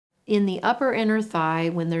In the upper inner thigh,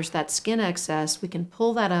 when there's that skin excess, we can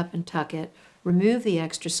pull that up and tuck it, remove the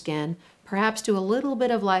extra skin, perhaps do a little bit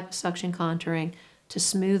of liposuction contouring to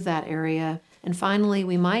smooth that area. And finally,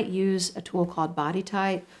 we might use a tool called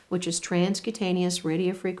Bodytite, which is transcutaneous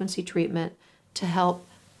radiofrequency treatment to help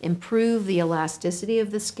improve the elasticity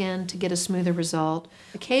of the skin to get a smoother result.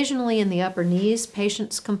 Occasionally in the upper knees,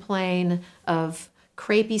 patients complain of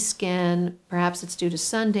crepey skin. Perhaps it's due to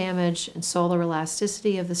sun damage and solar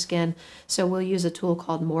elasticity of the skin. So we'll use a tool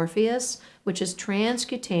called Morpheus, which is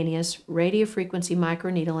transcutaneous radiofrequency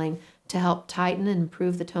microneedling to help tighten and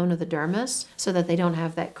improve the tone of the dermis so that they don't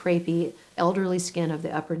have that crepey elderly skin of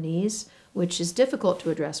the upper knees, which is difficult to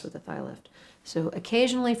address with a thigh lift. So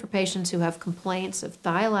occasionally for patients who have complaints of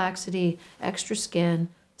thigh laxity, extra skin,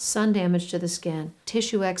 sun damage to the skin,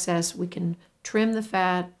 tissue excess, we can trim the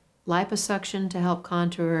fat, liposuction to help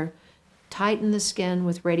contour, tighten the skin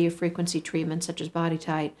with radiofrequency treatments such as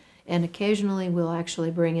Bodytite, and occasionally we'll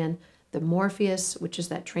actually bring in the Morpheus, which is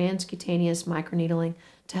that transcutaneous microneedling,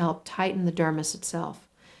 to help tighten the dermis itself.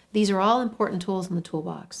 These are all important tools in the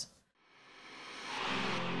toolbox.